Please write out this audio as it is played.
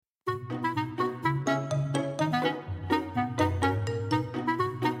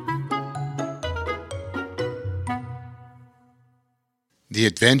The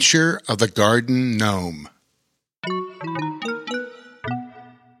Adventure of the Garden Gnome.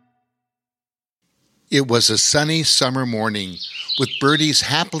 It was a sunny summer morning, with birdies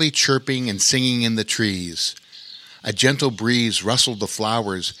happily chirping and singing in the trees. A gentle breeze rustled the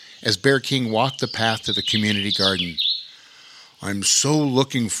flowers as Bear King walked the path to the community garden. "I'm so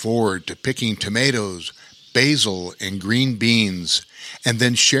looking forward to picking tomatoes, basil, and green beans, and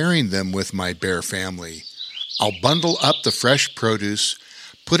then sharing them with my bear family. I'll bundle up the fresh produce,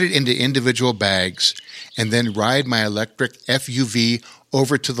 put it into individual bags, and then ride my electric FUV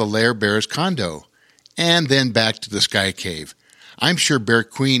over to the Lair Bear's condo, and then back to the Sky Cave. I'm sure Bear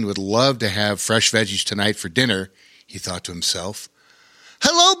Queen would love to have fresh veggies tonight for dinner," he thought to himself.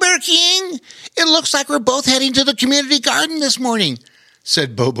 "Hello, Bear King. It looks like we're both heading to the community garden this morning,"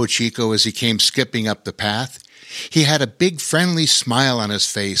 said Bobo Chico as he came skipping up the path. He had a big friendly smile on his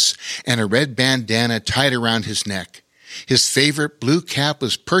face and a red bandana tied around his neck. His favorite blue cap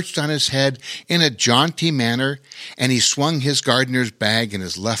was perched on his head in a jaunty manner, and he swung his gardener's bag in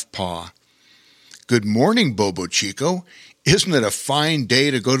his left paw. "Good morning, Bobo Chico. Isn't it a fine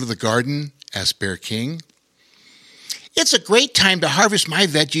day to go to the garden?" asked Bear King. "It's a great time to harvest my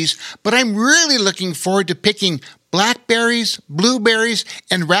veggies, but I'm really looking forward to picking blackberries, blueberries,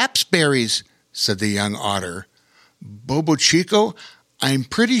 and raspberries," said the young otter. "Bobo Chico, I'm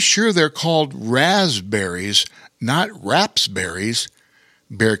pretty sure they're called raspberries, not rapsberries,"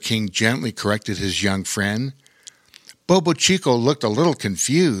 Bear King gently corrected his young friend. Bobo Chico looked a little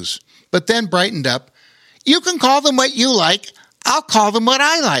confused, but then brightened up. "You can call them what you like. I'll call them what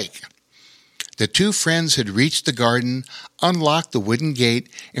I like." The two friends had reached the garden, unlocked the wooden gate,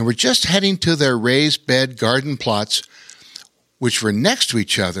 and were just heading to their raised bed garden plots, which were next to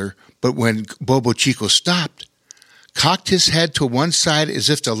each other, but when Bobo Chico stopped, cocked his head to one side as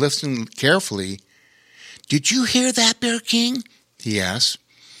if to listen carefully. "Did you hear that, Bear King?" he asked.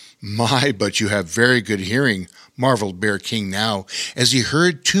 "My, but you have very good hearing," marveled Bear King now, as he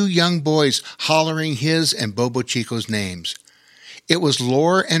heard two young boys hollering his and Bobo Chico's names. It was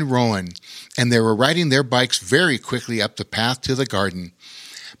Lore and Rowan, and they were riding their bikes very quickly up the path to the garden.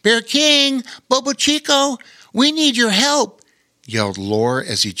 "Bear King, Bobo Chico, we need your help," yelled Lore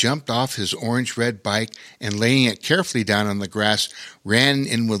as he jumped off his orange-red bike and, laying it carefully down on the grass, ran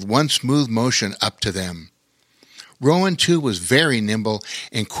in with one smooth motion up to them. Rowan, too, was very nimble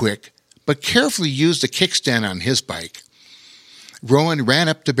and quick, but carefully used a kickstand on his bike. Rowan ran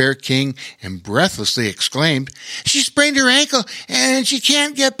up to Bear King and breathlessly exclaimed, "She sprained her ankle and she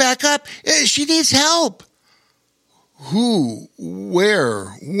can't get back up. She needs help." "Who?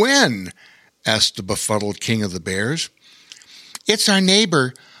 Where? When?" asked the befuddled king of the bears. "It's our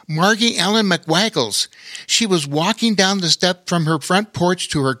neighbor, Margie Ellen McWaggles. She was walking down the step from her front porch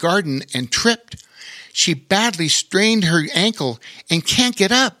to her garden and tripped. She badly strained her ankle and can't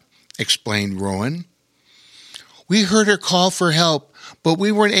get up," explained Rowan. "We heard her call for help, but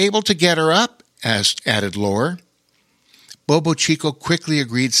we weren't able to get her up," added Lore. Bobo Chico quickly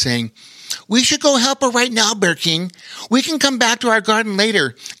agreed, saying, "We should go help her right now, Bear King. We can come back to our garden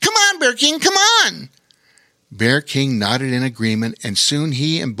later. Come on, Bear King, come on!" Bear King nodded in agreement, and soon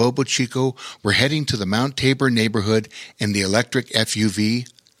he and Bobo Chico were heading to the Mount Tabor neighborhood in the electric FUV.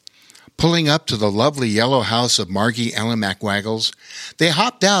 Pulling up to the lovely yellow house of Margie Ellen McWaggles, they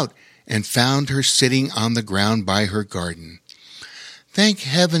hopped out and found her sitting on the ground by her garden. "Thank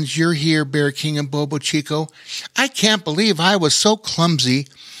heavens you're here, Bear King and Bobo Chico. I can't believe I was so clumsy,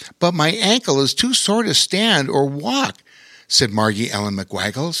 but my ankle is too sore to stand or walk," said Margie Ellen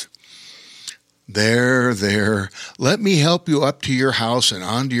McWaggles. There, let me help you up to your house and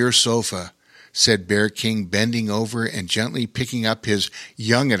onto your sofa," said Bear King, bending over and gently picking up his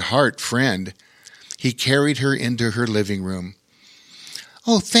young-at-heart friend. He carried her into her living room.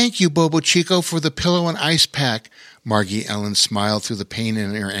 "Oh, thank you, Bobo Chico, for the pillow and ice pack," Margie Ellen smiled through the pain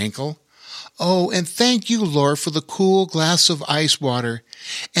in her ankle. "Oh, and thank you, Lore, for the cool glass of ice water.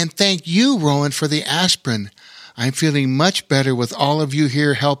 And thank you, Rowan, for the aspirin. I'm feeling much better with all of you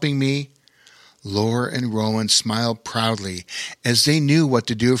here helping me." Lore and Rowan smiled proudly, as they knew what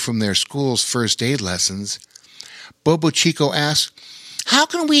to do from their school's first aid lessons. Bobo Chico asked, "How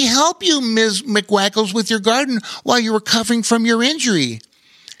can we help you, Ms. McWaggles, with your garden while you're recovering from your injury?"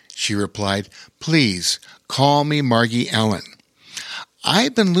 She replied, "Please, call me Margie Ellen.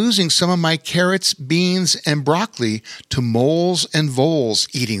 I've been losing some of my carrots, beans, and broccoli to moles and voles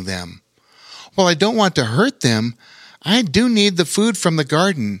eating them. While I don't want to hurt them, I do need the food from the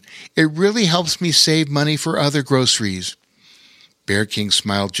garden. It really helps me save money for other groceries." Bear King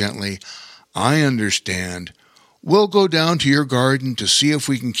smiled gently. "I understand. We'll go down to your garden to see if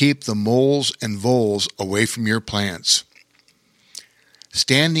we can keep the moles and voles away from your plants."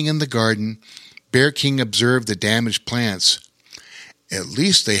 Standing in the garden, Bear King observed the damaged plants. At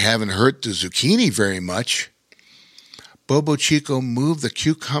least they haven't hurt the zucchini very much. Bobo Chico moved the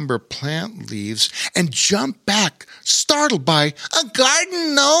cucumber plant leaves and jumped back, startled by a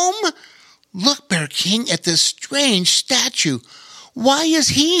garden gnome. Look, Bear King, at this strange statue. Why is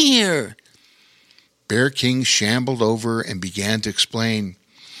he here? Bear King shambled over and began to explain.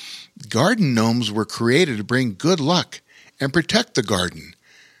 Garden gnomes were created to bring good luck and protect the garden.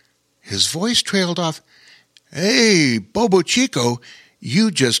 His voice trailed off. Hey, Bobo Chico,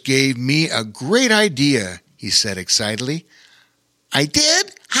 you just gave me a great idea, he said excitedly. I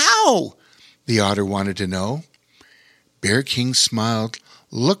did? How? The otter wanted to know. Bear King smiled,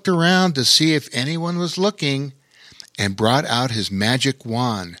 looked around to see if anyone was looking, and brought out his magic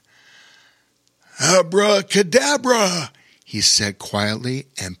wand. Abracadabra, he said quietly,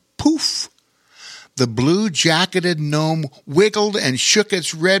 and poof! The blue-jacketed gnome wiggled and shook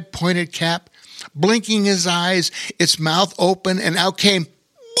its red-pointed cap, blinking his eyes, its mouth open, and out came,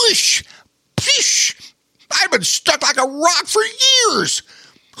 whoosh, pish! I've been stuck like a rock for years!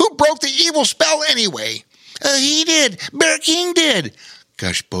 Who broke the evil spell anyway? He did. Bear King did,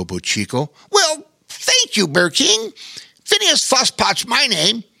 gushed Bobo Chico. Well, thank you, Bear King. Phineas Fusspot's my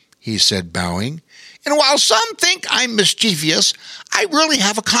name, he said, bowing. And while some think I'm mischievous, I really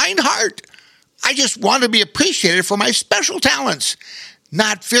have a kind heart. I just want to be appreciated for my special talents,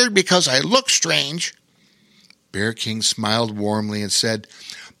 not feared because I look strange. Bear King smiled warmly and said,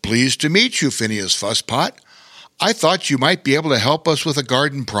 Pleased to meet you, Phineas Fusspot. I thought you might be able to help us with a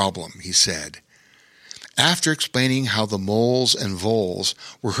garden problem, he said. After explaining how the moles and voles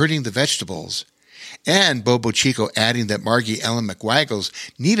were hurting the vegetables, and Bobo Chico adding that Margie Ellen McWaggles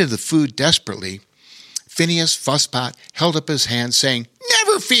needed the food desperately, Phineas Fusspot held up his hand saying,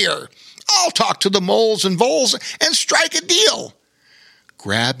 Never fear! I'll talk to the moles and voles and strike a deal.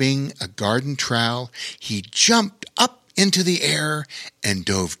 Grabbing a garden trowel, he jumped up into the air and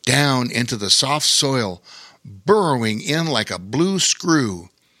dove down into the soft soil, burrowing in like a blue screw.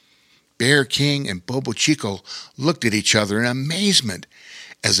 Bear King and Bobo Chico looked at each other in amazement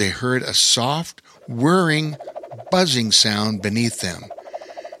as they heard a soft, whirring, buzzing sound beneath them.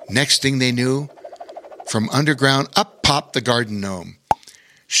 Next thing they knew, from underground up popped the garden gnome.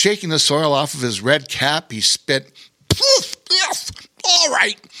 Shaking the soil off of his red cap, he spit, Poof! Yes! All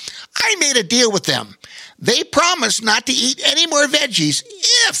right, I made a deal with them. They promised not to eat any more veggies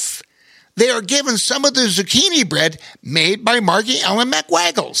if they are given some of the zucchini bread made by Margie Ellen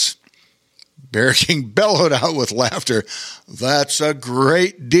McWaggles. Bear King bellowed out with laughter. That's a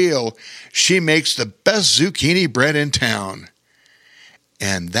great deal. She makes the best zucchini bread in town.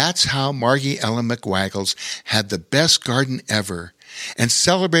 And that's how Margie Ellen McWaggles had the best garden ever and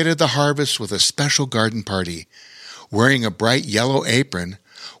celebrated the harvest with a special garden party. Wearing a bright yellow apron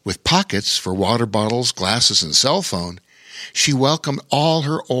with pockets for water bottles, glasses, and cell phone, she welcomed all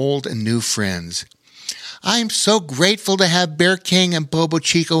her old and new friends. I'm so grateful to have Bear King and Bobo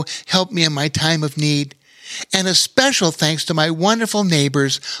Chico help me in my time of need. And a special thanks to my wonderful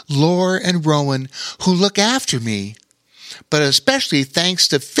neighbors, Lore and Rowan, who look after me. But especially thanks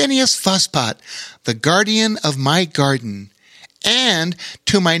to Phineas Fusspot, the guardian of my garden, and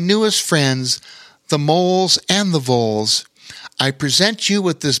to my newest friends, the moles and the voles. I present you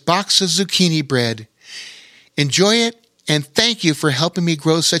with this box of zucchini bread. Enjoy it, and thank you for helping me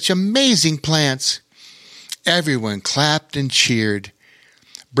grow such amazing plants. Everyone clapped and cheered.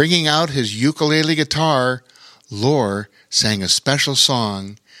 Bringing out his ukulele guitar, Lore sang a special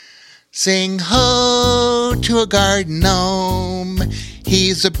song. Sing ho to a garden gnome.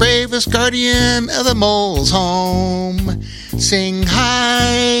 He's the bravest guardian of the mole's home. Sing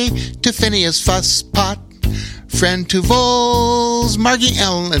hi to Phineas Fusspot, friend to voles, Margie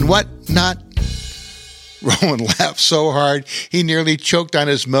Ellen, and what not. Rowan laughed so hard he nearly choked on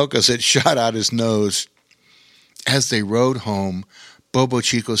his milk as it shot out his nose. As they rode home, Bobo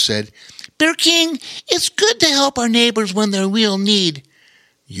Chico said, Bear King, it's good to help our neighbors when they're in real need.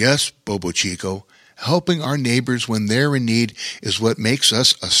 Yes, Bobo Chico, helping our neighbors when they're in need is what makes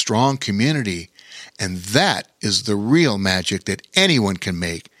us a strong community, and that is the real magic that anyone can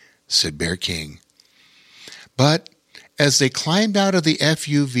make, said Bear King. But as they climbed out of the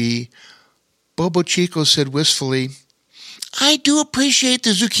FUV, Bobo Chico said wistfully, I do appreciate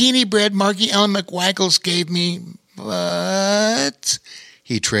the zucchini bread Margie Ellen McWaggles gave me, but...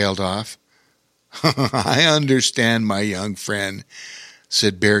 He trailed off. I understand, my young friend,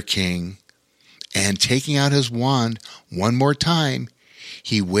 said Bear King, and taking out his wand one more time,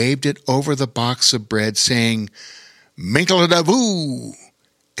 he waved it over the box of bread, saying, Minkle-a-da-voo!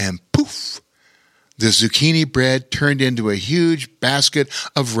 And poof! The zucchini bread turned into a huge basket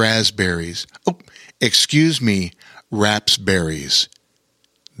of raspberries. Oh, excuse me, rapsberries.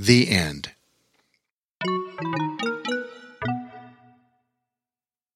 The end.